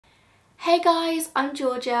Hey guys, I'm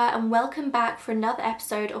Georgia and welcome back for another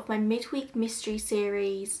episode of my midweek mystery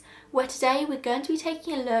series, where today we're going to be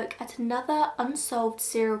taking a look at another unsolved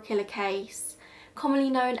serial killer case,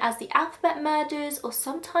 commonly known as the alphabet murders or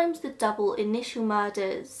sometimes the double initial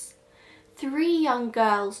murders. 3 young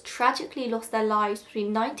girls tragically lost their lives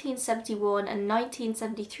between 1971 and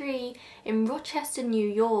 1973 in Rochester, New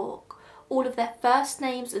York, all of their first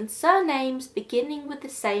names and surnames beginning with the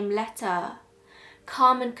same letter.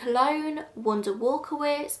 Carmen Colon, Wanda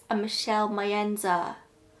Walkowitz and Michelle Mayenza.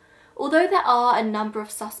 Although there are a number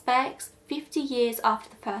of suspects, 50 years after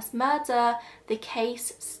the first murder, the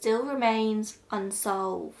case still remains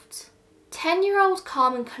unsolved. 10-year-old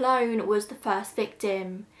Carmen Colon was the first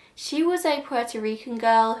victim. She was a Puerto Rican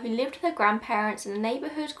girl who lived with her grandparents in a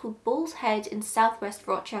neighbourhood called Bull's Head in southwest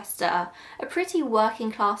Rochester, a pretty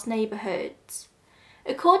working class neighbourhood.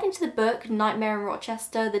 According to the book Nightmare in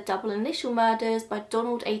Rochester, The Double Initial Murders by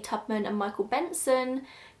Donald A. Tubman and Michael Benson,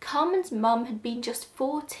 Carmen's mum had been just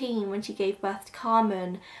 14 when she gave birth to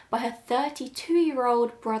Carmen by her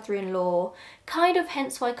 32-year-old brother-in-law, kind of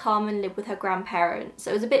hence why Carmen lived with her grandparents. So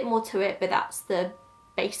it was a bit more to it, but that's the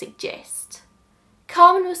basic gist.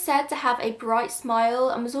 Carmen was said to have a bright smile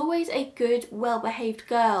and was always a good, well-behaved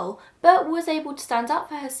girl, but was able to stand up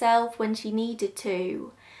for herself when she needed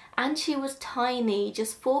to. And she was tiny,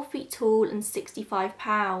 just 4 feet tall and 65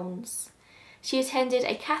 pounds. She attended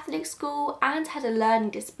a Catholic school and had a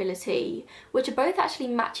learning disability, which are both actually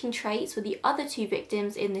matching traits with the other 2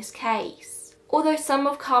 victims in this case. Although some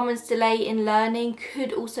of Carmen's delay in learning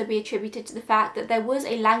could also be attributed to the fact that there was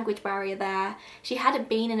a language barrier there. She hadn't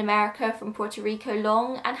been in America from Puerto Rico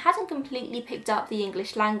long and hadn't completely picked up the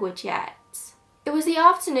English language yet. It was the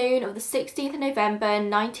afternoon of the 16th of November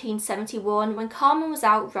 1971 when Carmen was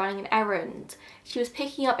out running an errand. She was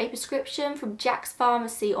picking up a prescription from Jack's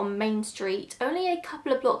Pharmacy on Main Street, only a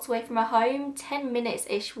couple of blocks away from her home, 10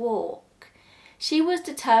 minutes-ish walk. She was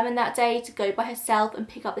determined that day to go by herself and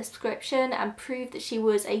pick up this prescription and prove that she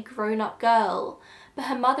was a grown-up girl, but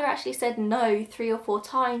her mother actually said no 3 or 4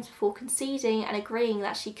 times before conceding and agreeing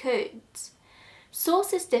that she could.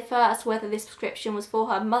 Sources differ as to whether this prescription was for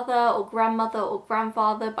her mother or grandmother or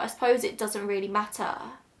grandfather, but I suppose it doesn't really matter.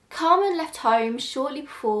 Carmen left home shortly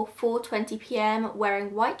before 4:20 p.m.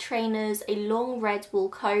 wearing white trainers, a long red wool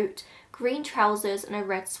coat, green trousers and a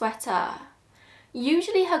red sweater.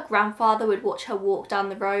 Usually her grandfather would watch her walk down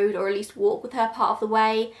the road or at least walk with her part of the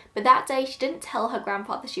way, but that day she didn't tell her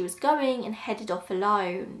grandfather she was going and headed off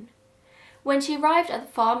alone. When she arrived at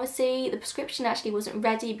the pharmacy, the prescription actually wasn't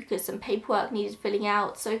ready because some paperwork needed filling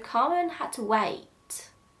out, so Carmen had to wait.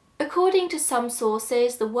 According to some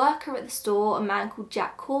sources, the worker at the store, a man called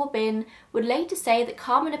Jack Corbin, would later say that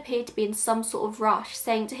Carmen appeared to be in some sort of rush,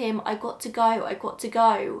 saying to him, "I got to go, I got to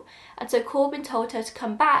go," and so Corbin told her to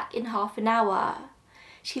come back in half an hour.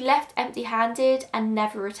 She left empty-handed and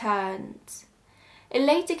never returned. It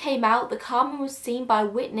later came out that Carmen was seen by a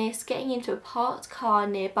witness getting into a parked car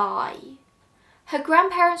nearby. Her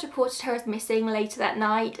grandparents reported her as missing later that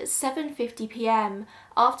night at 7:50 p.m.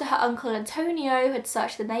 after her uncle Antonio had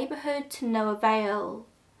searched the neighbourhood to no avail.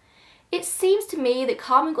 It seems to me that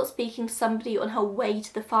Carmen got speaking to somebody on her way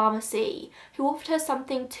to the pharmacy who offered her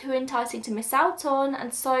something too enticing to miss out on,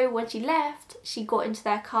 and so when she left, she got into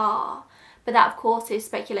their car. But that of course is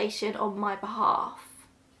speculation on my behalf.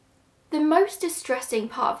 The most distressing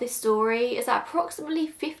part of this story is that approximately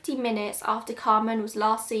 50 minutes after Carmen was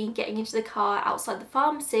last seen getting into the car outside the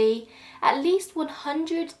pharmacy, at least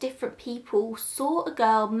 100 different people saw a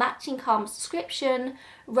girl matching Carmen's description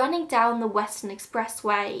running down the Western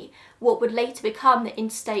Expressway, what would later become the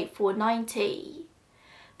Interstate 490.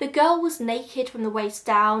 The girl was naked from the waist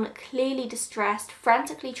down, clearly distressed,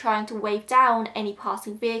 frantically trying to wave down any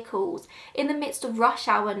passing vehicles, in the midst of rush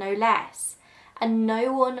hour no less. And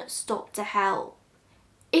no one stopped to help.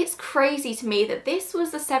 It's crazy to me that this was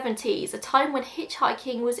the 70s, a time when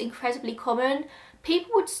hitchhiking was incredibly common.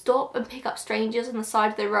 People would stop and pick up strangers on the side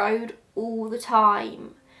of the road all the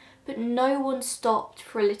time, but no one stopped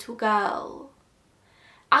for a little girl.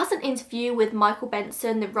 As an interview with Michael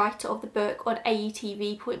Benson, the writer of the book on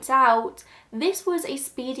AETV, points out, this was a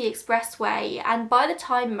speedy expressway, and by the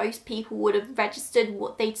time most people would have registered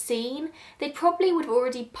what they'd seen, they probably would have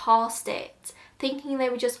already passed it, thinking they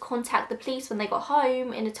would just contact the police when they got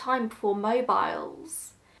home in a time before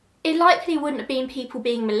mobiles. It likely wouldn't have been people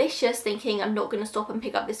being malicious thinking, "I'm not going to stop and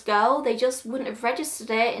pick up this girl," they just wouldn't have registered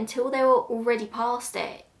it until they were already past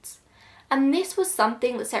it. And this was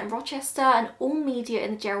something that sent Rochester and all media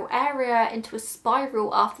in the general area into a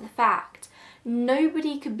spiral after the fact.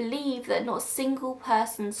 Nobody could believe that not a single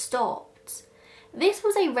person stopped. This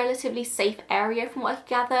was a relatively safe area from what I could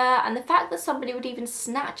gather, and the fact that somebody would even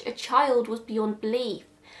snatch a child was beyond belief.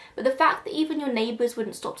 But the fact that even your neighbours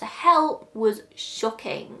wouldn't stop to help was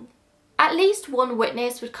shocking. At least one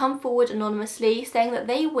witness would come forward anonymously saying that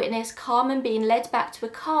they witnessed Carmen being led back to a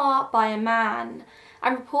car by a man.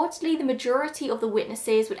 And reportedly the majority of the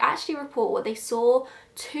witnesses would actually report what they saw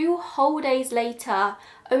 2 whole days later,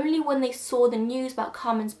 only when they saw the news about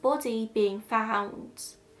Carmen's body being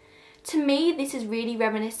found. To me, this is really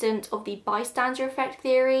reminiscent of the bystander effect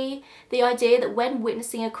theory, the idea that when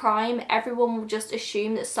witnessing a crime, everyone will just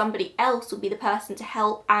assume that somebody else will be the person to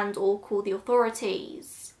help and or call the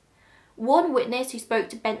authorities. One witness who spoke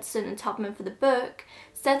to Benson and Tubman for the book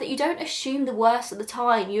said that you don't assume the worst at the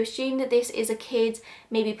time. You assume that this is a kid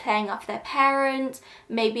maybe playing up for their parent,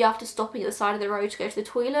 maybe after stopping at the side of the road to go to the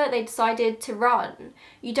toilet, they decided to run.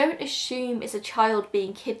 You don't assume it's a child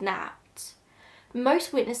being kidnapped.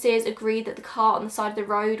 Most witnesses agreed that the car on the side of the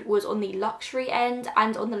road was on the luxury end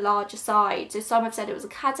and on the larger side. So some have said it was a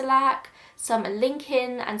Cadillac, some a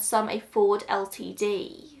Lincoln, and some a Ford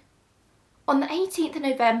LTD. On the 18th of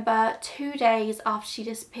November, 2 days after she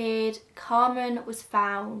disappeared, Carmen was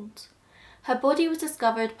found. Her body was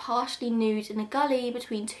discovered partially nude in a gully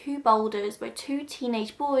between 2 boulders by 2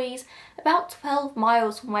 teenage boys about 12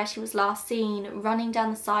 miles from where she was last seen, running down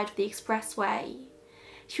the side of the expressway.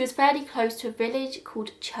 She was fairly close to a village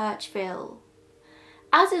called Churchville.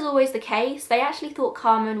 As is always the case, they actually thought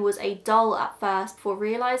Carmen was a doll at first before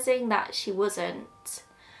realising that she wasn't.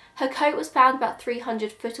 Her coat was found about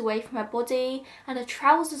 300 foot away from her body, and her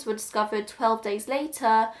trousers were discovered 12 days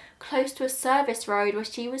later close to a service road where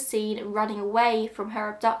she was seen running away from her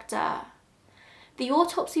abductor. The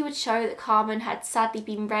autopsy would show that Carmen had sadly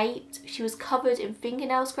been raped. She was covered in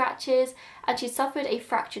fingernail scratches and she suffered a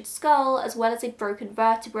fractured skull as well as a broken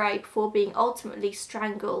vertebrae before being ultimately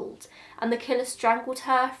strangled, and the killer strangled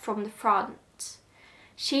her from the front.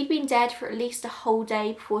 She'd been dead for at least a whole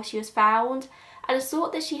day before she was found, and it's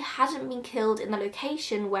thought that she hadn't been killed in the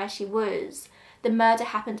location where she was. The murder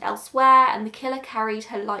happened elsewhere and the killer carried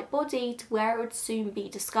her light body to where it would soon be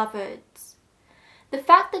discovered. The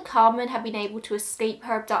fact that Carmen had been able to escape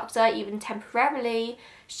her abductor even temporarily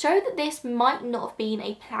showed that this might not have been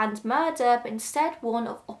a planned murder but instead one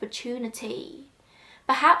of opportunity.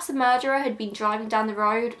 Perhaps the murderer had been driving down the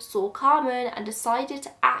road, saw Carmen and decided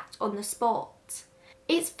to act on the spot.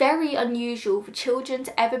 It's very unusual for children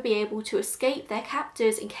to ever be able to escape their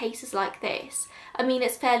captors in cases like this. I mean,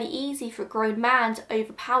 it's fairly easy for a grown man to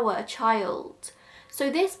overpower a child. So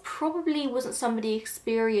this probably wasn't somebody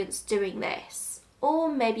experienced doing this.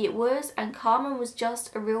 Or maybe it was, and Carmen was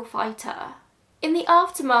just a real fighter. In the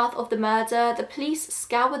aftermath of the murder, the police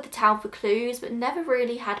scoured the town for clues but never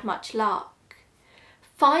really had much luck.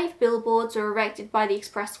 5 billboards were erected by the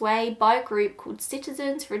expressway by a group called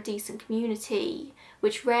Citizens for a Decent Community,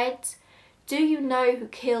 which read, "Do you know who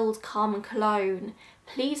killed Carmen Colon?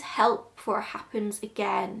 Please help before it happens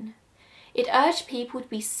again." It urged people to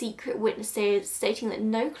be secret witnesses, stating that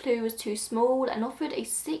no clue was too small and offered a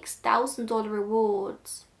 $6,000 reward.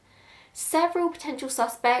 Several potential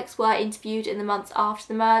suspects were interviewed in the months after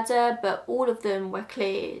the murder, but all of them were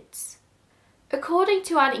cleared. According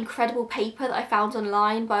to an incredible paper that I found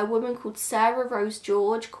online by a woman called Sarah Rose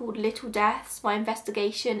George called Little Deaths, My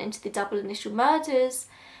Investigation into the Double Initial Murders,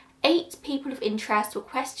 8 people of interest were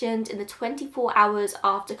questioned in the 24 hours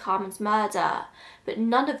after Carmen's murder, but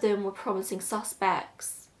none of them were promising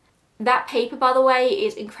suspects. That paper, by the way,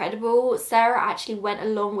 is incredible. Sarah actually went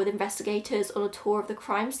along with investigators on a tour of the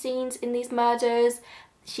crime scenes in these murders.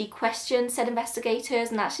 She questioned said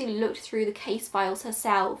investigators and actually looked through the case files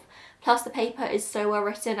herself. Plus the paper is so well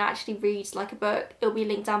written, it actually reads like a book. It'll be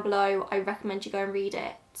linked down below. I recommend you go and read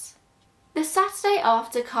it. The Saturday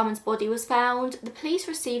after Carmen's body was found, the police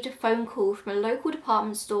received a phone call from a local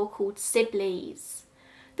department store called Sibley's.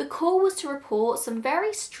 The call was to report some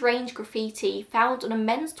very strange graffiti found on a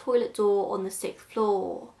men's toilet door on the 6th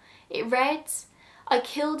floor. It read, "I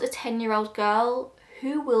killed a 10-year-old girl.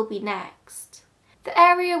 Who will be next?" The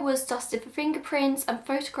area was dusted for fingerprints and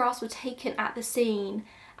photographs were taken at the scene.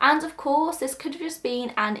 And of course, this could have just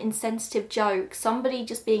been an insensitive joke, somebody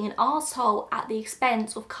just being an arsehole at the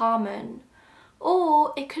expense of Carmen.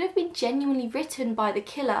 Or it could have been genuinely written by the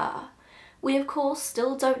killer. We of course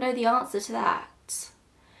still don't know the answer to that.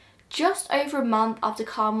 Just over a month after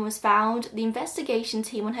Carmen was found, the investigation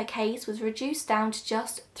team on her case was reduced down to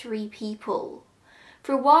just 3 people.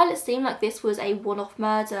 For a while it seemed like this was a one-off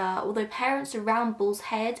murder, although parents around Bull's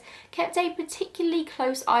Head kept a particularly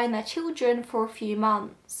close eye on their children for a few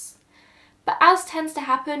months. But as tends to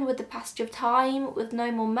happen with the passage of time, with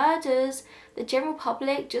no more murders, the general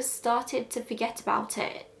public just started to forget about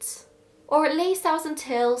it. Or at least that was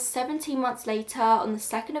until 17 months later, on the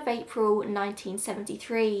 2nd of April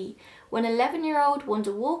 1973, when 11-year-old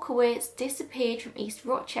Wanda Walkowitz disappeared from East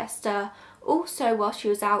Rochester, also while she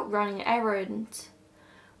was out running an errand.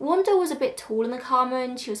 Wanda was a bit taller than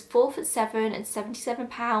Carmen. She was 4'7" and 77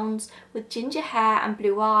 pounds, with ginger hair and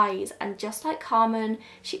blue eyes, and just like Carmen,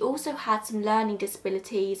 she also had some learning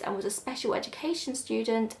disabilities and was a special education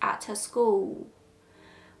student at her school.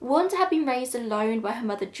 Wanda had been raised alone by her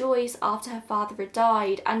mother Joyce after her father had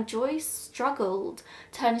died, and Joyce struggled,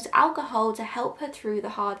 turning to alcohol to help her through the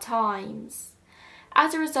hard times.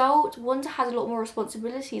 As a result, Wanda had a lot more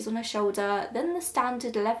responsibilities on her shoulder than the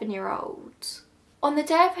standard 11-year-old. On the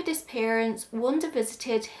day of her disappearance, Wanda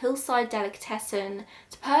visited Hillside Delicatessen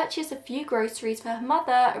to purchase a few groceries for her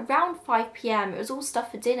mother around 5 p.m. It was all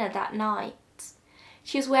stuff for dinner that night.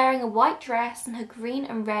 She was wearing a white dress and her green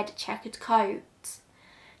and red checkered coat.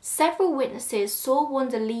 Several witnesses saw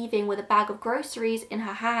Wanda leaving with a bag of groceries in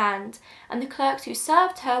her hand, and the clerks who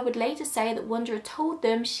served her would later say that Wanda had told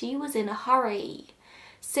them she was in a hurry,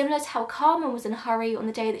 similar to how Carmen was in a hurry on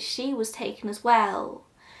the day that she was taken as well.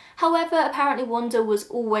 However, apparently Wanda was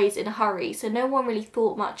always in a hurry, so no one really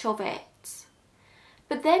thought much of it.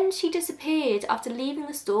 But then she disappeared after leaving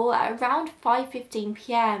the store at around 5:15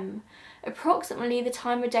 p.m, approximately the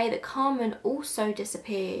time of day that Carmen also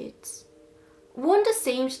disappeared. Wanda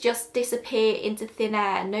seemed to just disappear into thin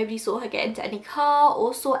air. Nobody saw her get into any car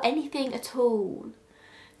or saw anything at all.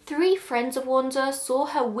 3 friends of Wanda saw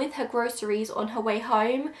her with her groceries on her way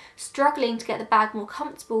home, struggling to get the bag more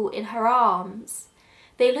comfortable in her arms.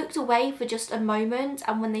 They looked away for just a moment,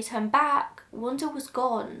 and when they turned back, Wanda was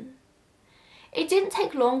gone. It didn't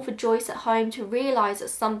take long for Joyce at home to realise that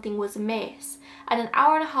something was amiss, and an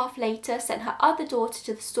hour and a half later sent her other daughter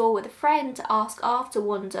to the store with a friend to ask after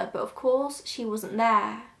Wanda, but of course she wasn't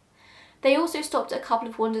there. They also stopped at a couple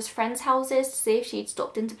of Wanda's friends' houses to see if she'd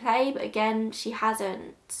stopped in to play, but again, she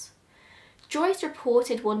hadn't. Joyce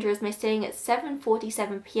reported Wanda as missing at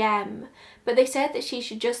 7:47 p.m, but they said that she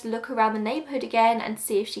should just look around the neighbourhood again and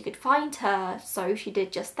see if she could find her, so she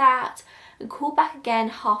did just that, and called back again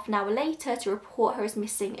half an hour later to report her as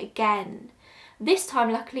missing again. This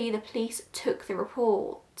time, luckily, the police took the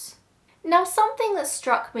report. Now, something that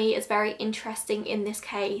struck me as very interesting in this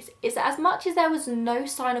case is that as much as there was no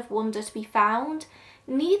sign of Wanda to be found,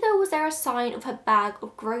 neither was there a sign of her bag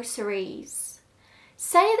of groceries.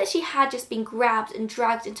 Say that she had just been grabbed and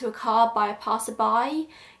dragged into a car by a passerby,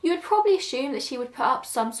 you would probably assume that she would put up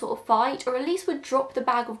some sort of fight, or at least would drop the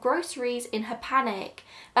bag of groceries in her panic.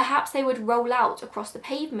 Perhaps they would roll out across the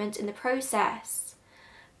pavement in the process.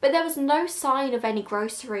 But there was no sign of any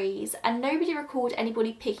groceries, and nobody recalled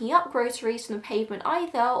anybody picking up groceries from the pavement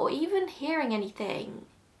either, or even hearing anything.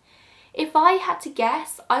 If I had to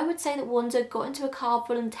guess, I would say that Wanda got into a car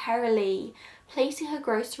voluntarily, placing her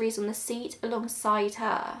groceries on the seat alongside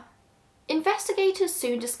her. Investigators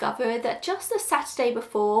soon discovered that just the Saturday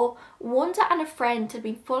before, Wanda and a friend had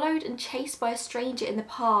been followed and chased by a stranger in the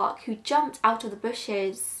park who jumped out of the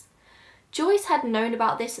bushes. Joyce had known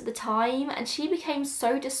about this at the time, and she became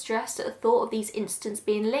so distressed at the thought of these incidents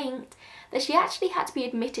being linked that she actually had to be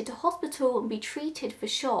admitted to hospital and be treated for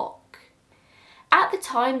shock. At the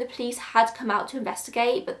time, the police had come out to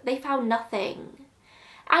investigate, but they found nothing.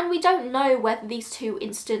 And we don't know whether these 2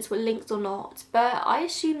 incidents were linked or not, but I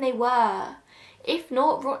assume they were. If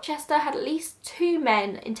not, Rochester had at least 2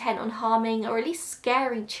 men intent on harming or at least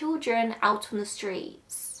scaring children out on the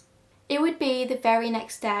streets. It would be the very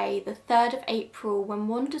next day, the 3rd of April, when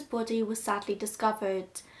Wanda's body was sadly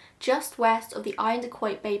discovered, just west of the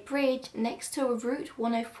Irondequoit Bay Bridge next to a Route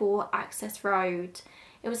 104 access road.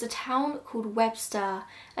 It was a town called Webster,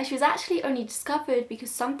 and she was actually only discovered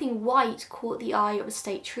because something white caught the eye of a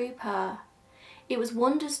state trooper. It was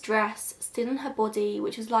Wanda's dress still in her body,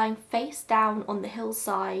 which was lying face down on the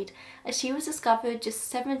hillside, as she was discovered just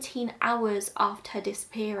 17 hours after her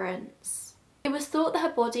disappearance. It was thought that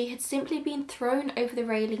her body had simply been thrown over the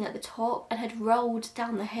railing at the top and had rolled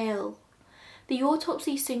down the hill. The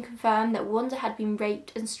autopsy soon confirmed that Wanda had been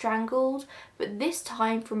raped and strangled, but this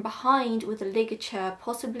time from behind with a ligature,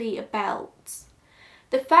 possibly a belt.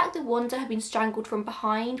 The fact that Wanda had been strangled from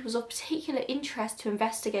behind was of particular interest to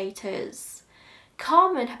investigators.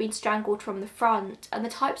 Carmen had been strangled from the front, and the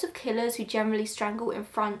types of killers who generally strangle in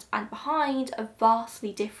front and behind are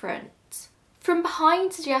vastly different. From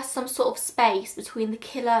behind suggests some sort of space between the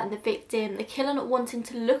killer and the killer not wanting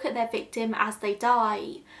to look at their victim as they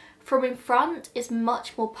die. From in front is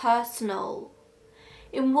much more personal.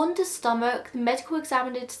 In Wanda's stomach, the medical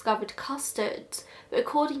examiner discovered custard, but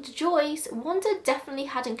according to Joyce, Wanda definitely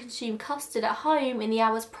hadn't consumed custard at home in the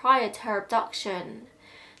hours prior to her abduction.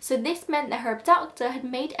 So this meant that her abductor had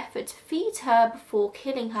made effort to feed her before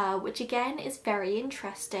killing her, which again is very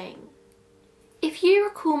interesting. If you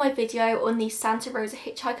recall my video on the Santa Rosa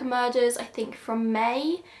hitchhiker murders, I think from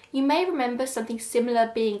May, you may remember something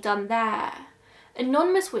similar being done there.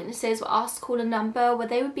 Anonymous witnesses were asked to call a number where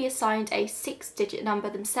they would be assigned a 6-digit number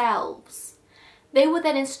themselves. They were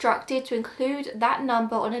then instructed to include that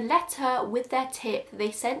number on a letter with their tip that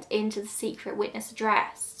they sent in to the secret witness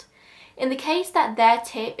address. In the case that their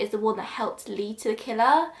tip is the one that helped lead to the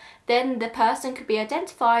killer, then the person could be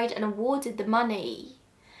identified and awarded the money.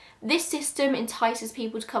 This system entices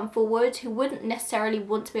people to come forward who wouldn't necessarily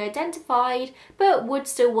want to be identified, but would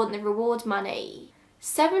still want the reward money.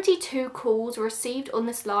 72 calls were received on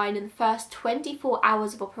this line in the first 24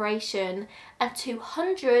 hours of operation, and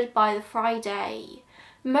 200 by the Friday,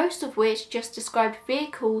 most of which just described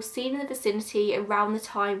vehicles seen in the vicinity around the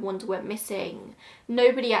time Wanda went missing.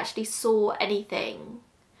 Nobody actually saw anything.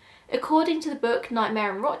 According to the book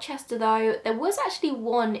Nightmare in Rochester though, there was actually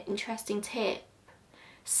one interesting tip.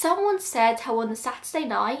 Someone said how on the Saturday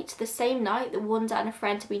night, the same night that Wanda and a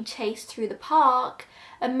friend had been chased through the park,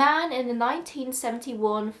 a man in a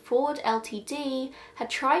 1971 Ford LTD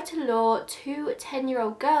had tried to lure two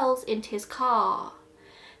 10-year-old girls into his car.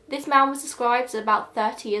 This man was described as about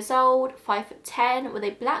 30 years old, 5'10", with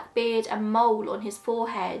a black beard and mole on his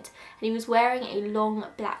forehead, and he was wearing a long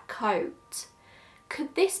black coat.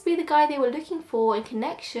 Could this be the guy they were looking for in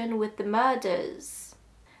connection with the murders?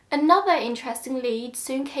 Another interesting lead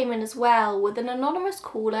soon came in as well, with an anonymous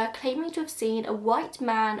caller claiming to have seen a white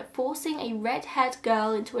man forcing a red-haired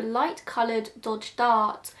girl into a light-coloured Dodge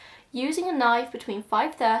Dart using a knife between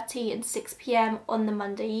 5:30 and 6 PM on the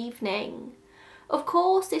Monday evening. Of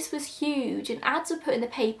course, this was huge, and ads were put in the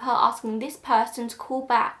paper asking this person to call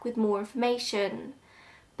back with more information,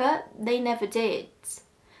 but they never did.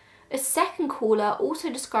 A second caller also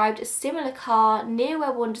described a similar car near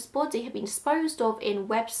where Wanda's body had been disposed of in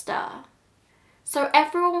Webster. So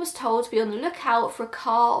everyone was told to be on the lookout for a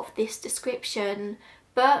car of this description,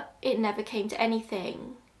 but it never came to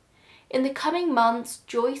anything. In the coming months,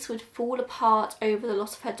 Joyce would fall apart over the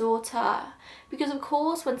loss of her daughter, because of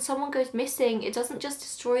course when someone goes missing, it doesn't just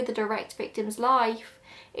destroy the direct victim's life,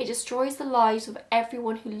 it destroys the lives of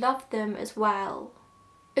everyone who loved them as well.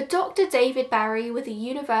 A Dr. David Barry with the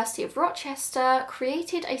University of Rochester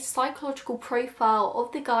created a psychological profile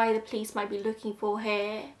of the guy the police might be looking for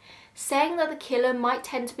here, saying that the killer might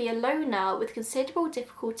tend to be a loner with considerable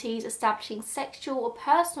difficulties establishing sexual or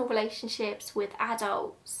personal relationships with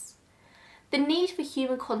adults. The need for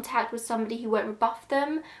human contact with somebody who won't rebuff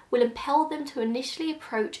them will impel them to initially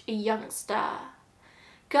approach a youngster.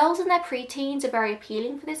 Girls in their preteens are very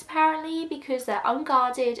appealing for this apparently because they're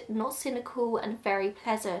unguarded, not cynical, and very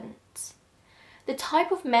pleasant. The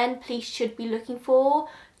type of men police should be looking for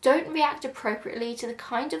don't react appropriately to the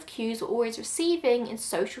kind of cues we're always receiving in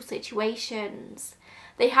social situations.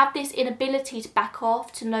 They have this inability to back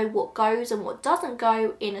off to know what goes and what doesn't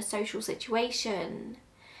go in a social situation.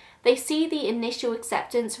 They see the initial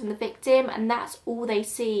acceptance from the victim and that's all they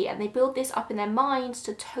see, and they build this up in their minds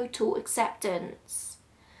to total acceptance.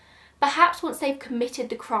 Perhaps once they've committed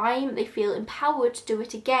the crime, they feel empowered to do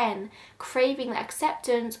it again, craving that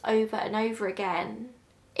acceptance over and over again.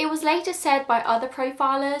 It was later said by other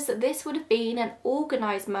profilers that this would have been an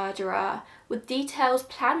organised murderer, with details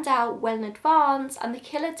planned out well in advance and the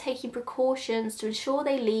killer taking precautions to ensure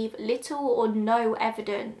they leave little or no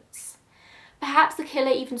evidence. Perhaps the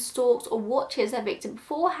killer even stalks or watches their victim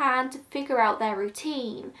beforehand to figure out their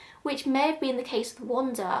routine, which may have been the case with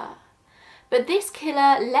Wanda. But this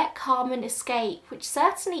killer let Carmen escape, which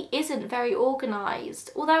certainly isn't very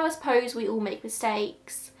organised, although I suppose we all make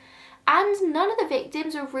mistakes. And none of the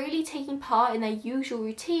victims were really taking part in their usual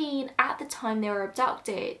routine at the time they were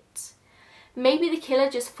abducted. Maybe the killer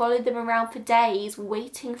just followed them around for days,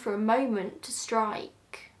 waiting for a moment to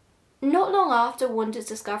strike. Not long after Wanda's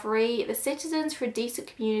discovery, the Citizens for a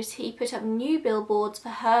Decent Community put up new billboards for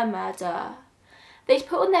her murder. They'd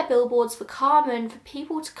put on their billboards for Carmen for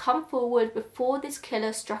people to come forward before this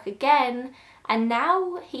killer struck again, and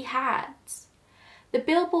now he had. The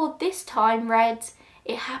billboard this time read,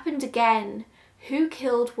 "It happened again. Who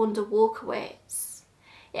killed Wanda Walkowitz?"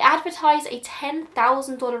 It advertised a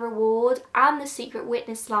 $10,000 reward and the secret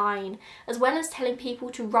witness line, as well as telling people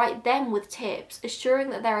to write them with tips,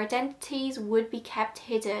 assuring that their identities would be kept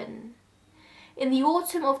hidden. In the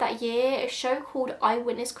autumn of that year, a show called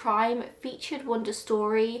Eyewitness Crime featured Wanda's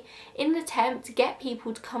story in an attempt to get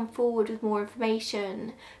people to come forward with more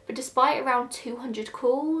information, but despite around 200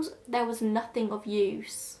 calls, there was nothing of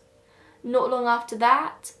use. Not long after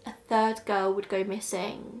that, a third girl would go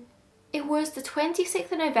missing. It was the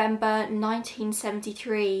 26th of November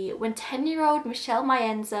 1973 when 10-year-old Michelle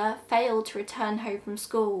Mayenza failed to return home from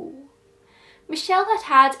school. Michelle had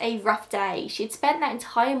had a rough day. She had spent that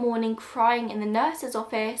entire morning crying in the nurse's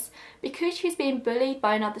office because she was being bullied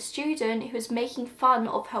by another student who was making fun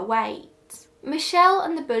of her weight. Michelle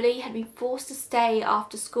and the bully had been forced to stay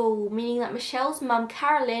after school, meaning that Michelle's mum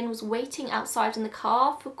Carolyn was waiting outside in the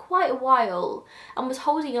car for quite a while and was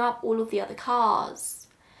holding up all of the other cars.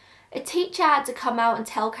 A teacher had to come out and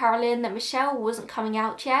tell Carolyn that Michelle wasn't coming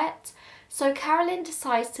out yet, so Carolyn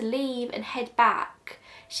decides to leave and head back.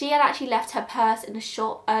 She had actually left her purse in the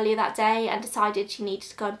shop earlier that day and decided she needed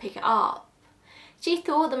to go and pick it up. She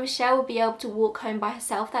thought that Michelle would be able to walk home by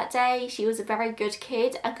herself that day. She was a very good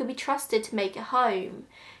kid and could be trusted to make it home.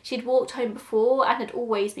 She'd walked home before and had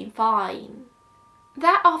always been fine.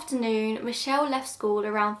 That afternoon, Michelle left school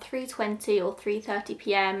around 3:20 or 3:30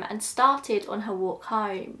 p.m. and started on her walk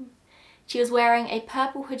home. She was wearing a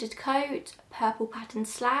purple hooded coat, purple patterned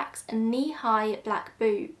slacks and knee-high black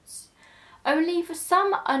boots. Only for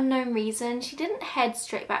some unknown reason, she didn't head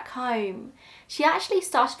straight back home. She actually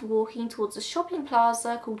started walking towards a shopping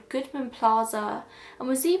plaza called Goodman Plaza and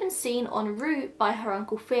was even seen en route by her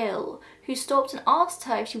Uncle Phil, who stopped and asked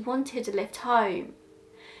her if she wanted a lift home.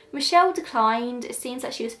 Michelle declined. It seems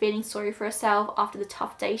that she was feeling sorry for herself after the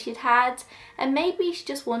tough day she'd had, and maybe she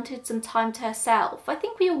just wanted some time to herself. I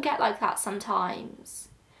think we all get like that sometimes.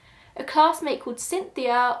 A classmate called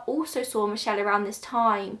Cynthia also saw Michelle around this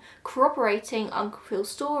time, corroborating Uncle Phil's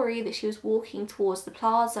story that she was walking towards the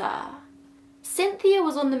plaza. Cynthia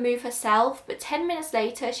was on the move herself, but 10 minutes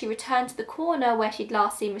later she returned to the corner where she'd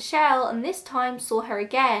last seen Michelle and this time saw her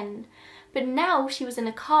again. But now she was in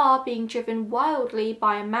a car being driven wildly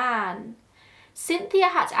by a man. Cynthia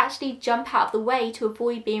had to actually jump out of the way to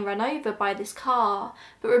avoid being run over by this car,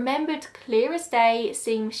 but remembered clear as day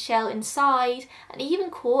seeing Michelle inside and even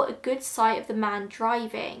caught a good sight of the man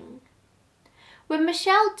driving. When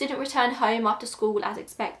Michelle didn't return home after school as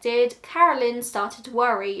expected, Carolyn started to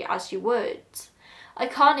worry, as you would. I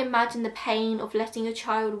can't imagine the pain of letting a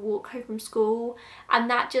child walk home from school and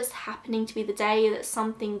that just happening to be the day that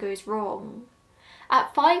something goes wrong.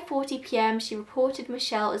 At 5:40 p.m. she reported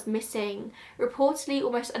Michelle as missing, reportedly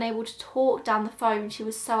almost unable to talk down the phone. She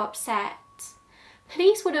was so upset.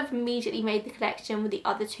 Police would have immediately made the connection with the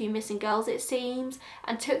other two missing girls, it seems,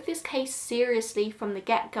 and took this case seriously from the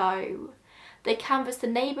get-go. They canvassed the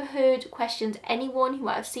neighbourhood, questioned anyone who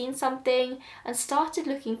might have seen something, and started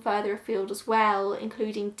looking further afield as well,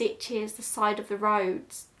 including ditches, the side of the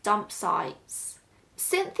roads, dump sites.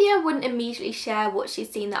 Cynthia wouldn't immediately share what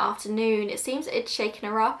she'd seen that afternoon. It seems it had shaken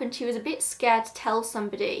her up and she was a bit scared to tell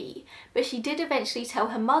somebody, but she did eventually tell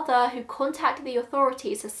her mother, who contacted the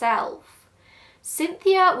authorities herself.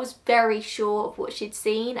 Cynthia was very sure of what she'd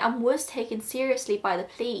seen and was taken seriously by the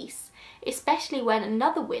police, especially when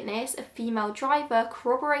another witness, a female driver,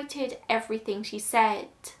 corroborated everything she said.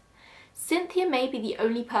 Cynthia may be the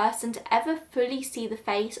only person to ever fully see the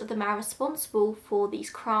face of the man responsible for these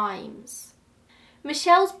crimes.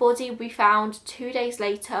 Michelle's body would be found 2 days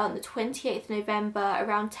later on the 28th of November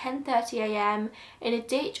around 10:30 a.m. in a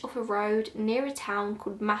ditch off a road near a town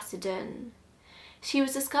called Macedon. She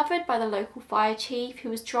was discovered by the local fire chief,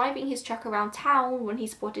 who was driving his truck around town when he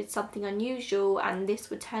spotted something unusual, and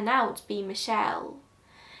this would turn out to be Michelle.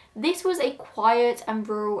 This was a quiet and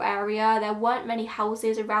rural area. There weren't many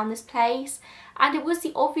houses around this place, and it was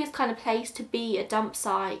the obvious kind of place to be a dump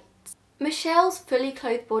site. Michelle's fully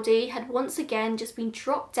clothed body had once again just been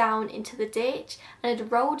dropped down into the ditch and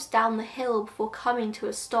had rolled down the hill before coming to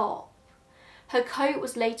a stop. Her coat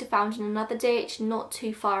was later found in another ditch not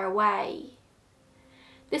too far away.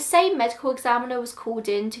 The same medical examiner was called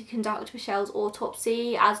in to conduct Michelle's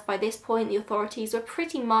autopsy, as by this point the authorities were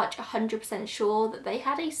pretty much 100% sure that they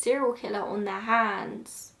had a serial killer on their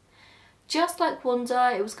hands. Just like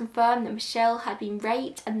Wanda, it was confirmed that Michelle had been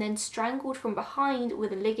raped and then strangled from behind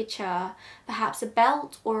with a ligature, perhaps a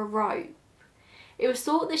belt or a rope. It was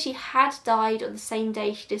thought that she had died on the same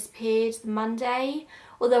day she disappeared, the Monday,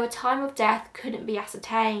 although a time of death couldn't be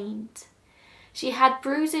ascertained. She had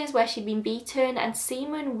bruises where she'd been beaten, and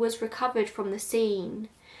semen was recovered from the scene.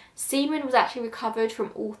 Semen was actually recovered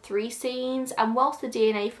from all 3 scenes, and whilst the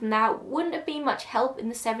DNA from that wouldn't have been much help in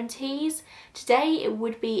the 70s, today it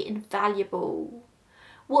would be invaluable.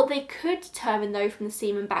 What they could determine though from the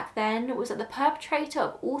semen back then was that the perpetrator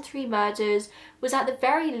of all 3 murders was at the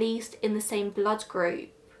very least in the same blood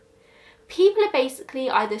group. People are basically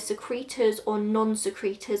either secretors or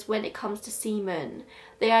non-secretors when it comes to semen.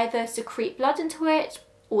 They either secrete blood into it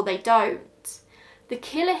or they don't. The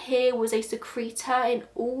killer here was a secretor in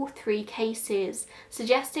all 3 cases,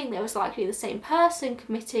 suggesting that it was likely the same person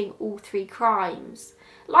committing all 3 crimes.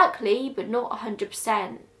 Likely, but not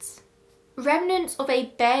 100%. Remnants of a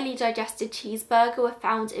barely digested cheeseburger were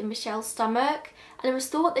found in Michelle's stomach, and it was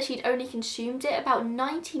thought that she'd only consumed it about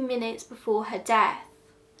 90 minutes before her death.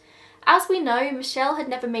 As we know, Michelle had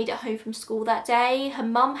never made it home from school that day, her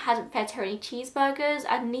mum hadn't fed her any cheeseburgers,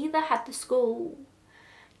 and neither had the school.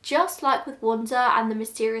 Just like with Wanda and the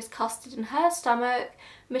mysterious custard in her stomach,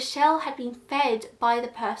 Michelle had been fed by the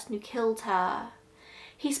person who killed her.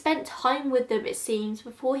 He spent time with them, it seems,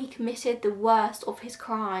 before he committed the worst of his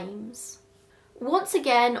crimes. Once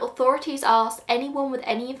again, authorities asked anyone with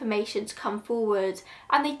any information to come forward,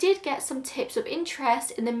 and they did get some tips of interest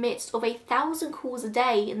in the midst of 1,000 calls a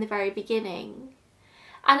day in the very beginning.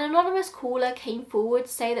 An anonymous caller came forward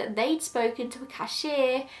to say that they'd spoken to a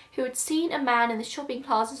cashier who had seen a man in the shopping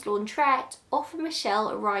plaza's laundrette offer Michelle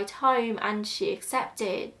a ride home, and she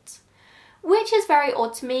accepted. Which is very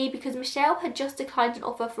odd to me because Michelle had just declined an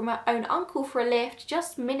offer from her own uncle for a lift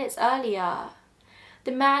just minutes earlier.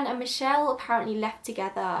 The man and Michelle apparently left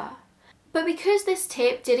together. But because this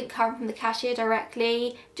tip didn't come from the cashier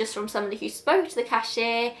directly, just from somebody who spoke to the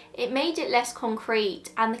cashier, it made it less concrete,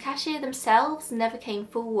 and the cashier themselves never came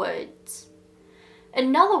forward.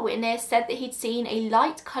 Another witness said that he'd seen a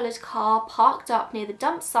light-coloured car parked up near the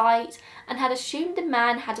dump site and had assumed the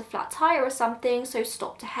man had a flat tyre or something, so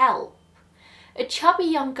stopped to help. A chubby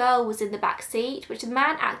young girl was in the back seat, which the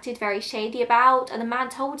man acted very shady about, and the man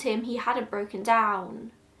told him he hadn't broken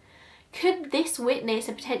down. Could this witness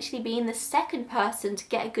have potentially been the second person to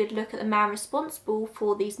get a good look at the man responsible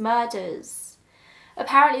for these murders?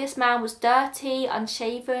 Apparently this man was dirty,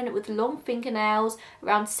 unshaven, with long fingernails,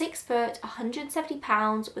 around 6 foot, 170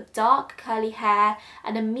 pounds, with dark curly hair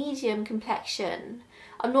and a medium complexion.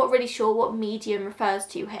 I'm not really sure what medium refers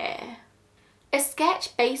to here. A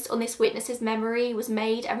sketch based on this witness's memory was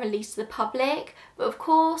made and released to the public, but of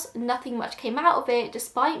course nothing much came out of it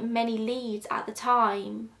despite many leads at the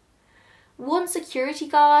time. One security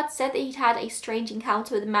guard said that he'd had a strange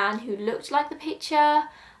encounter with a man who looked like the picture,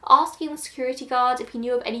 asking the security guard if he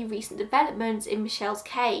knew of any recent developments in Michelle's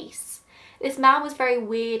case. This man was very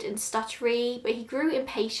weird and stuttery, but he grew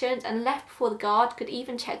impatient and left before the guard could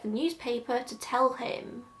even check the newspaper to tell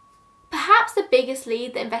him. Perhaps the biggest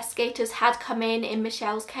lead that investigators had come in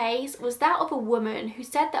Michelle's case was that of a woman who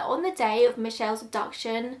said that on the day of Michelle's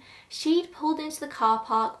abduction, she'd pulled into the car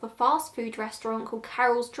park of a fast food restaurant called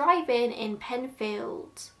Carol's Drive-In in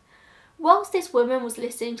Penfield. Whilst this woman was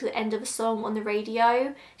listening to the end of a song on the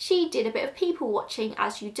radio, she did a bit of people watching,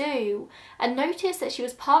 as you do, and noticed that she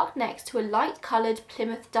was parked next to a light-coloured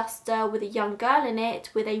Plymouth Duster with a young girl in it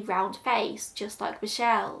with a round face, just like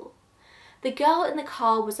Michelle. The girl in the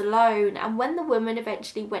car was alone, and when the woman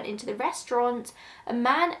eventually went into the restaurant, a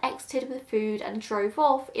man exited with food and drove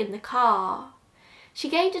off in the car. She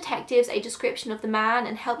gave detectives a description of the man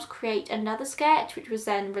and helped create another sketch, which was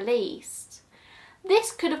then released.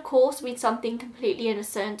 This could of course mean something completely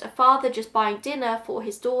innocent, a father just buying dinner for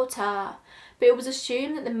his daughter, but it was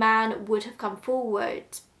assumed that the man would have come forward.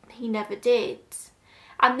 He never did.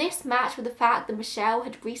 And this matched with the fact that Michelle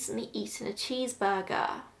had recently eaten a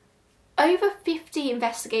cheeseburger. Over 50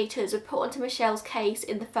 investigators were put onto Michelle's case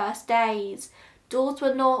in the first days. Doors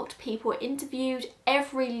were knocked, people were interviewed,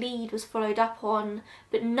 every lead was followed up on,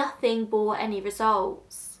 but nothing bore any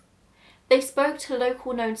results. They spoke to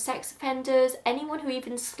local known sex offenders, anyone who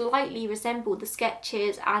even slightly resembled the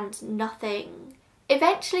sketches, and nothing.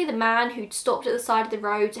 Eventually the man who'd stopped at the side of the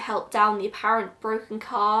road to help down the apparent broken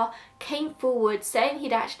car came forward saying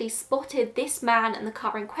he'd actually spotted this man and the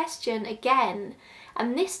car in question again,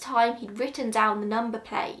 and this time he'd written down the number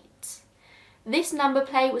plate. This number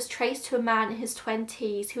plate was traced to a man in his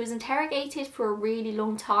 20s who was interrogated for a really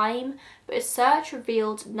long time, but a search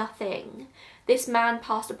revealed nothing. This man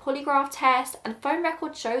passed a polygraph test, and phone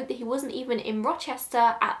records showed that he wasn't even in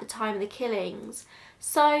Rochester at the time of the killings,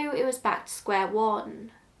 so it was back to square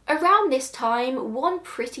one. Around this time, one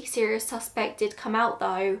pretty serious suspect did come out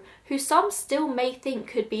though, who some still may think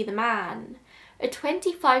could be the man. A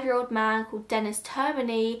 25-year-old man called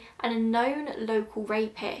Tubman and a known local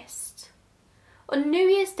rapist. On New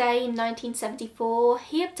Year's Day in 1974,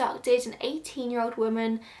 he abducted an 18-year-old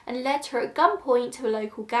woman and led her at gunpoint to a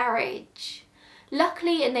local garage.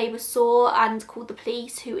 Luckily, a neighbour saw and called the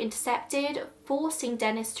police, who intercepted, forcing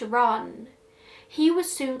Dennis to run. He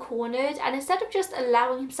was soon cornered, and instead of just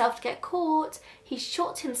allowing himself to get caught, he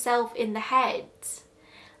shot himself in the head.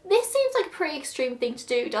 This seems like a pretty extreme thing to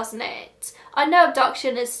do, doesn't it? I know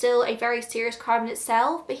abduction is still a very serious crime in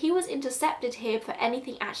itself, but he was intercepted here before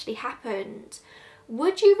anything actually happened.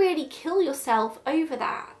 Would you really kill yourself over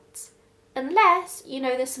that? Unless, you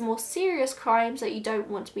know, there's some more serious crimes that you don't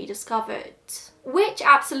want to be discovered. Which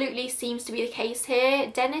absolutely seems to be the case here.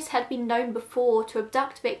 Dennis had been known before to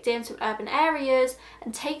abduct victims from urban areas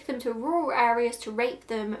and take them to rural areas to rape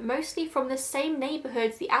them, mostly from the same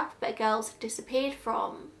neighbourhoods the Alphabet Girls had disappeared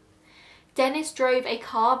from. Dennis drove a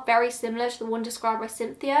car very similar to the one described by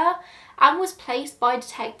Cynthia and was placed by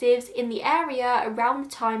detectives in the area around the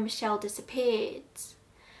time Michelle disappeared.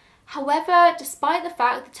 However, despite the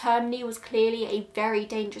fact that Tubman was clearly a very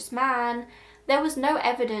dangerous man, there was no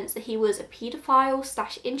evidence that he was a paedophile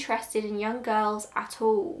 / interested in young girls at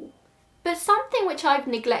all. But something which I've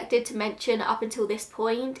neglected to mention up until this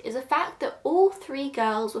point is the fact that all 3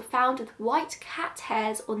 girls were found with white cat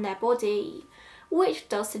hairs on their body, which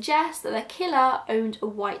does suggest that their killer owned a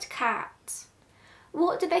white cat.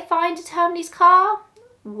 What did they find in Tubman's car?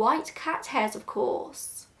 White cat hairs, of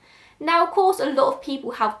course. Now, of course, a lot of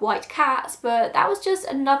people have white cats, but that was just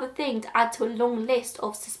another thing to add to a long list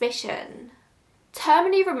of suspicion.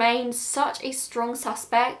 Tubman remained such a strong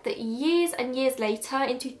suspect that years and years later,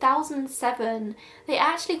 in 2007, they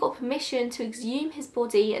actually got permission to exhume his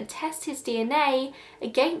body and test his DNA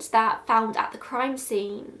against that found at the crime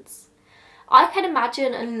scenes. I can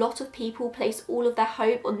imagine a lot of people place all of their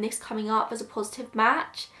hope on this coming up as a positive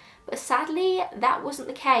match, but sadly that wasn't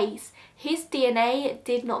the case. His DNA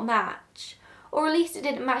did not match, or at least it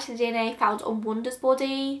didn't match the DNA found on Wanda's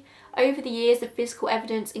body. Over the years, the physical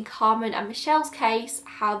evidence in Carmen and Michelle's case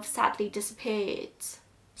have sadly disappeared.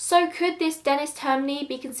 So could this Dennis Tubman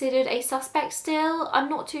be considered a suspect still? I'm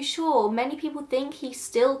not too sure. Many people think he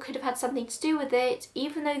still could have had something to do with it,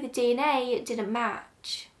 even though the DNA didn't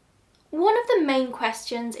match. One of the main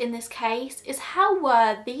questions in this case is how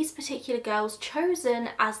were these particular girls chosen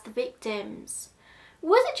as the victims?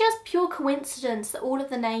 Was it just pure coincidence that all of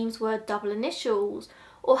the names were double initials,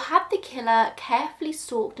 or had the killer carefully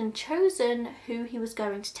stalked and chosen who he was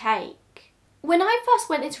going to take? When I first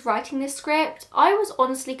went into writing this script, I was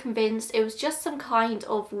honestly convinced it was just some kind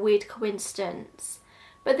of weird coincidence.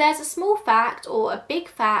 But there's a small fact, or a big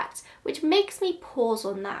fact, which makes me pause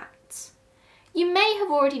on that. You may have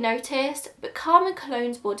already noticed, but Carmen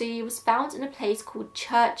Cologne's body was found in a place called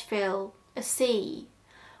Churchville, a C.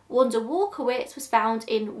 Wanda Walkowitz was found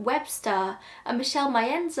in Webster, and Michelle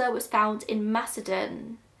Mayenza was found in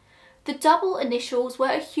Macedon. The double initials were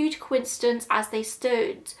a huge coincidence as they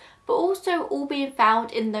stood, but also all being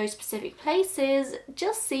found in those specific places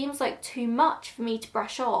just seems like too much for me to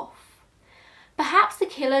brush off. Perhaps the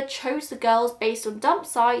killer chose the girls based on dump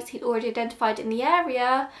sites he'd already identified in the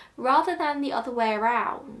area, rather than the other way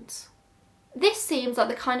around. This seems like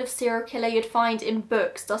the kind of serial killer you'd find in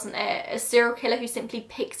books, doesn't it? A serial killer who simply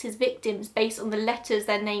picks his victims based on the letters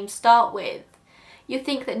their names start with. You'd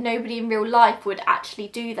think that nobody in real life would actually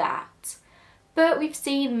do that. But we've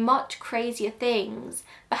seen much crazier things.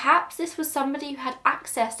 Perhaps this was somebody who had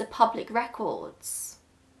access to public records.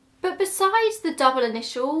 But besides the double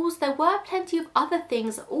initials, there were plenty of other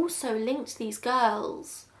things that also linked these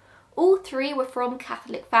girls. All 3 were from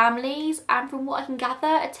Catholic families, and from what I can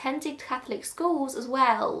gather, attended Catholic schools as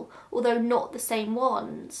well, although not the same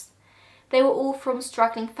ones. They were all from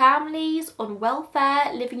struggling families, on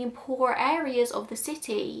welfare, living in poorer areas of the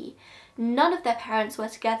city. None of their parents were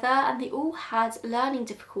together, and they all had learning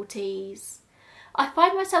difficulties. I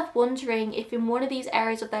find myself wondering if in one of these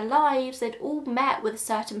areas of their lives they'd all met with a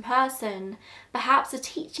certain person, perhaps a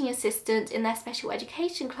teaching assistant in their special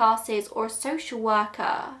education classes or a social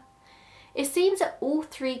worker. It seems that all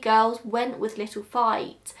 3 girls went with little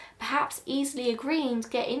fight, perhaps easily agreeing to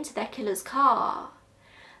get into their killer's car.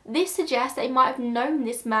 This suggests they might have known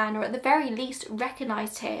this man, or at the very least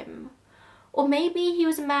recognised him. Or maybe he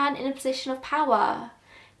was a man in a position of power.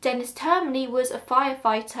 Dennis Tubman was a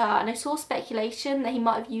firefighter, and I saw speculation that he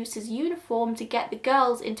might have used his uniform to get the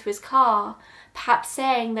girls into his car, perhaps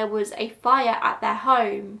saying there was a fire at their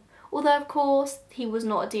home, although of course he was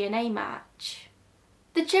not a DNA match.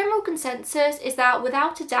 The general consensus is that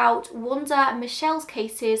without a doubt Wanda and Michelle's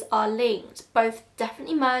cases are linked, both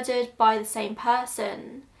definitely murdered by the same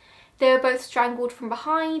person. They were both strangled from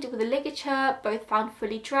behind with a ligature, both found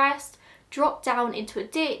fully dressed, dropped down into a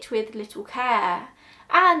ditch with little care,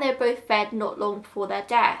 and they were both fed not long before their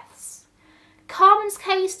deaths. Carmen's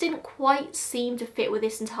case didn't quite seem to fit with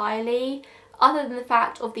this entirely. other than the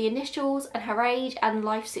fact of the initials and her age and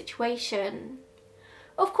life situation.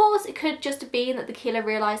 Of course, it could just have been that the killer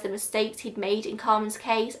realised the mistakes he'd made in Carmen's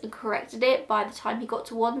case and corrected it by the time he got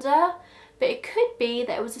to Wanda, but it could be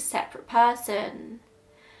that it was a separate person.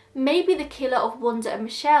 Maybe the killer of Wanda and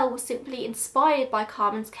Michelle was simply inspired by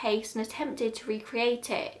Carmen's case and attempted to recreate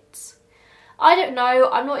it. I don't know,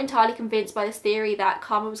 I'm not entirely convinced by this theory that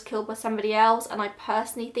Carmen was killed by somebody else, and I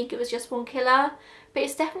personally think it was just one killer, but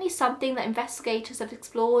it's definitely something that investigators have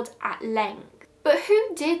explored at length. But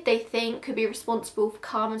who did they think could be responsible for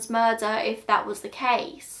Carmen's murder if that was the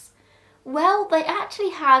case? Well, they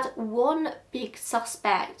actually had one big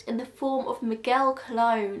suspect in the form of Miguel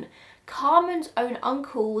Colon, Carmen's own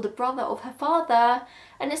uncle, the brother of her father,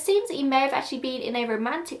 and it seems that he may have actually been in a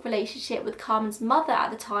romantic relationship with Carmen's mother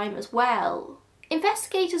at the time as well.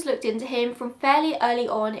 Investigators looked into him from fairly early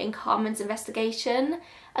on in Carmen's investigation,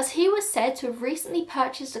 as he was said to have recently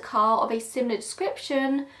purchased a car of a similar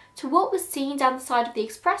description to what was seen down the side of the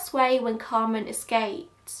expressway when Carmen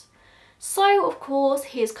escaped. So, of course,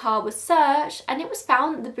 his car was searched and it was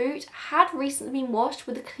found that the boot had recently been washed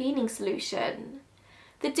with a cleaning solution.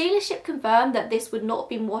 The dealership confirmed that this would not have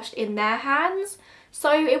been washed in their hands,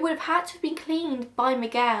 so it would have had to have been cleaned by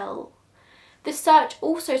Miguel. The search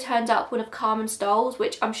also turned up one of Carmen's dolls,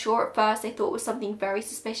 which I'm sure at first they thought was something very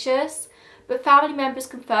suspicious, but family members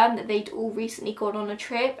confirmed that they'd all recently gone on a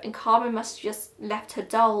trip and Carmen must have just left her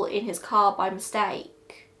doll in his car by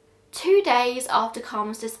mistake. 2 days after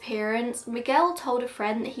Carmen's disappearance, Miguel told a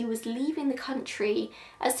friend that he was leaving the country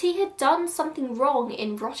as he had done something wrong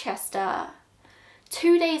in Rochester.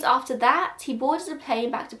 2 days after that, he boarded a plane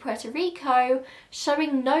back to Puerto Rico,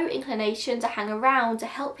 showing no inclination to hang around to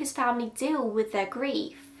help his family deal with their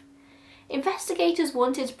grief. Investigators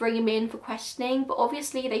wanted to bring him in for questioning, but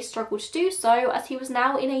obviously they struggled to do so as he was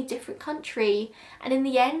now in a different country, and in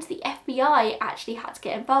the end the FBI actually had to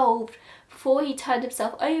get involved before he turned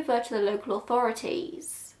himself over to the local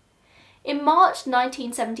authorities. In March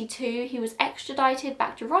 1972, he was extradited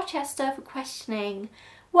back to Rochester for questioning,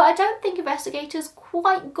 where I don't think investigators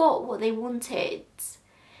quite got what they wanted.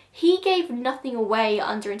 He gave nothing away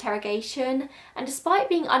under interrogation, and despite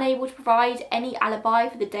being unable to provide any alibi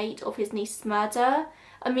for the date of his niece's murder,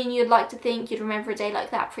 I mean, you'd like to think you'd remember a day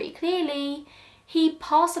like that pretty clearly, he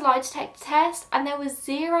passed a lie detector test and there was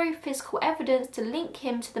zero physical evidence to link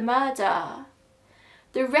him to the murder.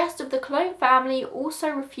 The rest of the Colon family also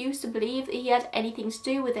refused to believe that he had anything to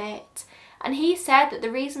do with it, and he said that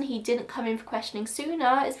the reason he didn't come in for questioning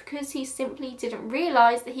sooner is because he simply didn't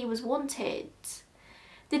realise that he was wanted.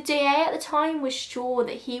 The DA at the time was sure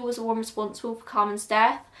that he was the one responsible for Carmen's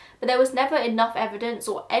death, but there was never enough evidence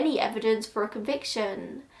or any evidence for a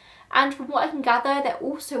conviction. And from what I can gather, there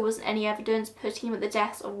also wasn't any evidence putting him at the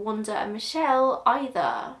deaths of Wanda and Michelle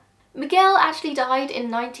either. Miguel actually died in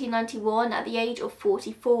 1991 at the age of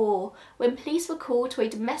 44, when police were called to a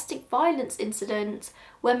domestic violence incident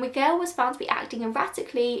where Miguel was found to be acting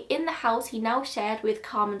erratically in the house he now shared with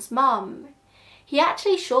Carmen's mum. He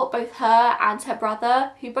actually shot both her and her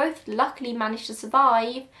brother, who both luckily managed to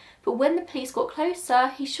survive, but when the police got closer,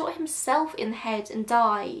 he shot himself in the head and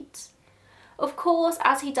died. Of course,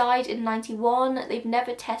 as he died in 91, they've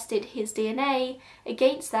never tested his DNA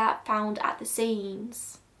against that found at the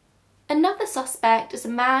scenes. Another suspect is a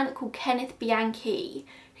man called Kenneth Bianchi,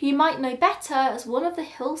 who you might know better as one of the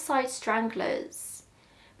Hillside Stranglers.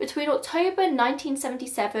 Between October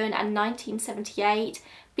 1977 and 1978,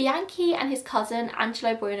 Bianchi and his cousin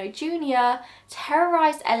Angelo Bueno Jr.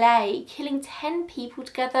 terrorised LA, killing 10 people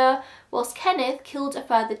together, whilst Kenneth killed a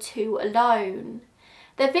further 2 alone.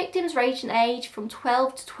 Their victims ranged in age from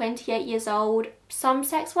 12 to 28 years old, some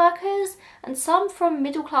sex workers and some from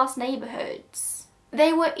middle-class neighbourhoods.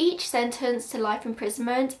 They were each sentenced to life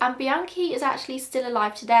imprisonment, and Bianchi is actually still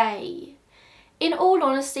alive today. In all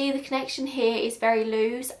honesty, the connection here is very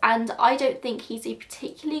loose and I don't think he's a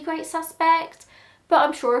particularly great suspect, but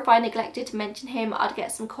I'm sure if I neglected to mention him I'd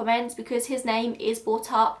get some comments because his name is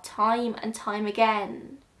brought up time and time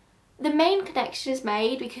again. The main connection is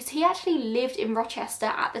made because he actually lived in Rochester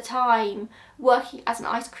at the time, working as an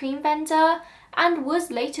ice cream vendor, and was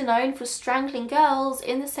later known for strangling girls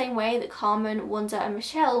in the same way that Carmen, Wanda and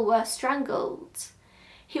Michelle were strangled.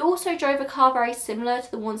 He also drove a car very similar to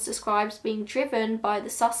the ones described as being driven by the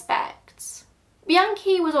suspects.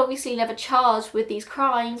 Bianchi was obviously never charged with these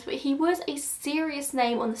crimes, but he was a serious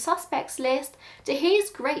name on the suspects list to his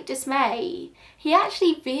great dismay. He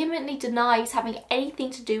actually vehemently denies having anything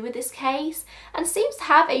to do with this case and seems to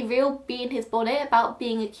have a real bee in his bonnet about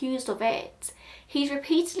being accused of it. He's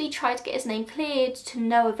repeatedly tried to get his name cleared to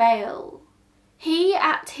no avail. He,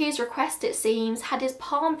 at his request it seems, had his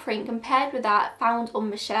palm print compared with that found on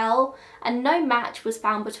Michelle, and no match was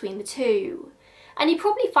found between the two. And you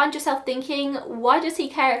probably find yourself thinking, why does he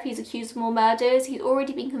care if he's accused of more murders? He's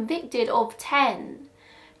already been convicted of 10.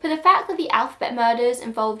 But the fact that the alphabet murders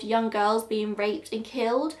involved young girls being raped and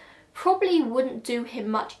killed probably wouldn't do him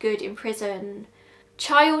much good in prison.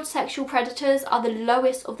 Child sexual predators are the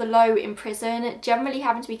lowest of the low in prison, generally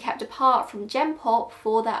having to be kept apart from Gen Pop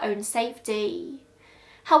for their own safety.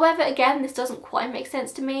 However, again, this doesn't quite make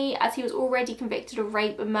sense to me, as he was already convicted of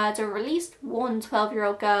rape and murder of at least one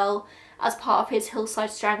 12-year-old girl as part of his Hillside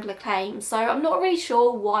Strangler claim, so I'm not really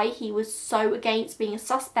sure why he was so against being a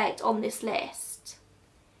suspect on this list.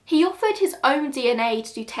 He offered his own DNA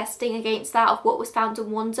to do testing against that of what was found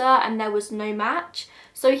in Wanda, and there was no match,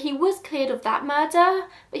 so he was cleared of that murder,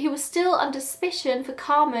 but he was still under suspicion for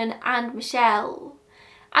Carmen and Michelle.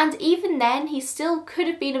 And even then, he still could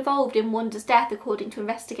have been involved in Wanda's death according to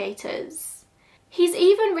investigators. He's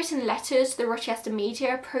even written letters to the Rochester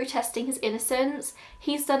media protesting his innocence.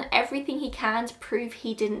 He's done everything he can to prove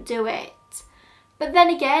he didn't do it. But then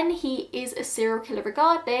again, he is a serial killer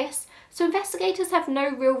regardless, so investigators have no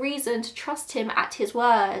real reason to trust him at his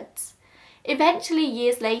words. Eventually,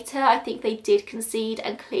 years later, I think they did concede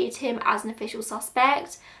and cleared him as an official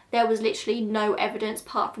suspect. There was literally no evidence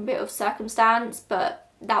apart from a bit of circumstance,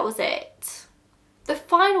 but that was it. The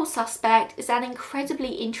final suspect is an incredibly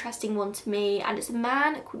interesting one to me, and it's a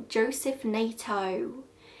man called Joseph Nato.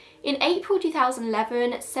 In April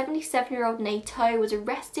 2011, 77-year-old Nato was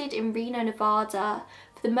arrested in Reno, Nevada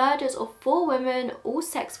for the murders of 4 women, all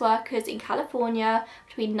sex workers in California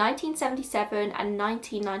between 1977 and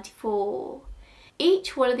 1994.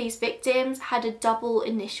 Each one of these victims had a double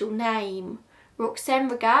initial name: Roxanne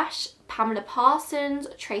Ragash, Pamela Parsons,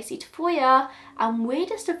 Tracy Tafoya, and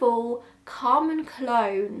weirdest of all, Carmen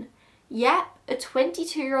Cologne. Yep, a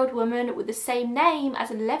 22-year-old woman with the same name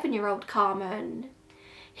as 11-year-old Carmen.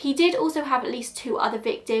 He did also have at least 2 other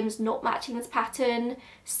victims not matching this pattern,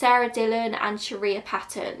 Sarah Dillon and Sharia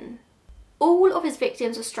Patton. All of his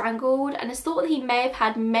victims were strangled, and it's thought that he may have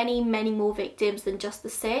had many more victims than just the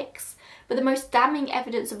 6, but the most damning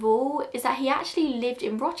evidence of all is that he actually lived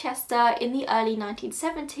in Rochester in the early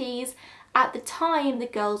 1970s at the time the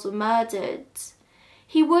girls were murdered.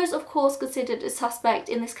 He was of course considered a suspect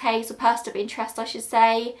in this case, a person of interest I should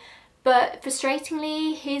say, but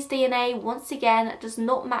frustratingly his DNA once again does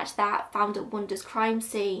not match that found at Wanda's crime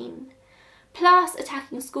scene. Plus,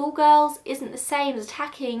 attacking schoolgirls isn't the same as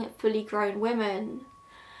attacking fully grown women.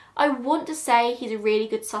 I want to say he's a really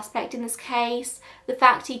good suspect in this case. The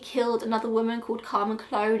fact he killed another woman called Carmen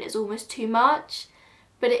Cologne is almost too much,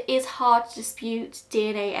 but it is hard to dispute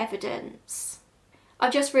DNA evidence.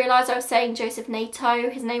 I've just realised I was saying Joseph Nato.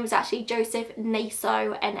 His name was actually Joseph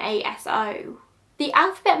Naso, N-A-S-O. The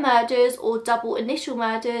alphabet murders, or double initial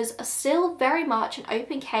murders, are still very much an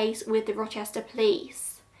open case with the Rochester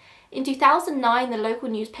police. In 2009, the local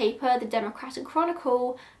newspaper, the Democratic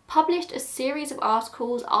Chronicle, published a series of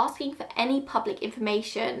articles asking for any public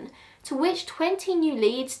information, to which 20 new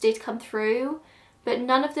leads did come through, but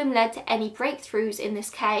none of them led to any breakthroughs in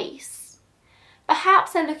this case.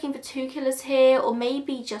 Perhaps they're looking for 2 killers here, or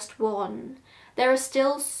maybe just 1. There are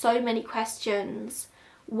still so many questions.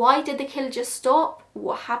 Why did the killer just stop?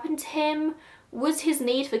 What happened to him? Was his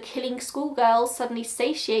need for killing schoolgirls suddenly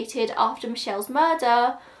satiated after Michelle's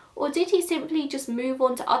murder? Or did he simply just move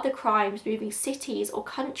on to other crimes, moving cities or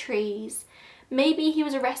countries? Maybe he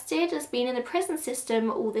was arrested and has been in the prison system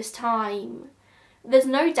all this time. There's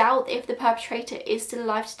no doubt that if the perpetrator is still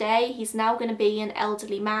alive today, he's now going to be an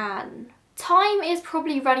elderly man. Time is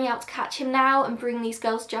probably running out to catch him now and bring these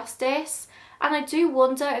girls justice. And I do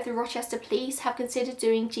wonder if the Rochester police have considered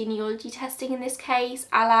doing genealogy testing in this case,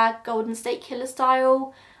 a la Golden State Killer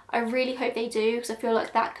style. I really hope they do, because I feel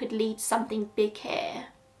like that could lead to something big here.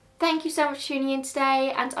 Thank you so much for tuning in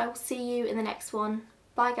today, and I will see you in the next one.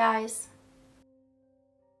 Bye guys.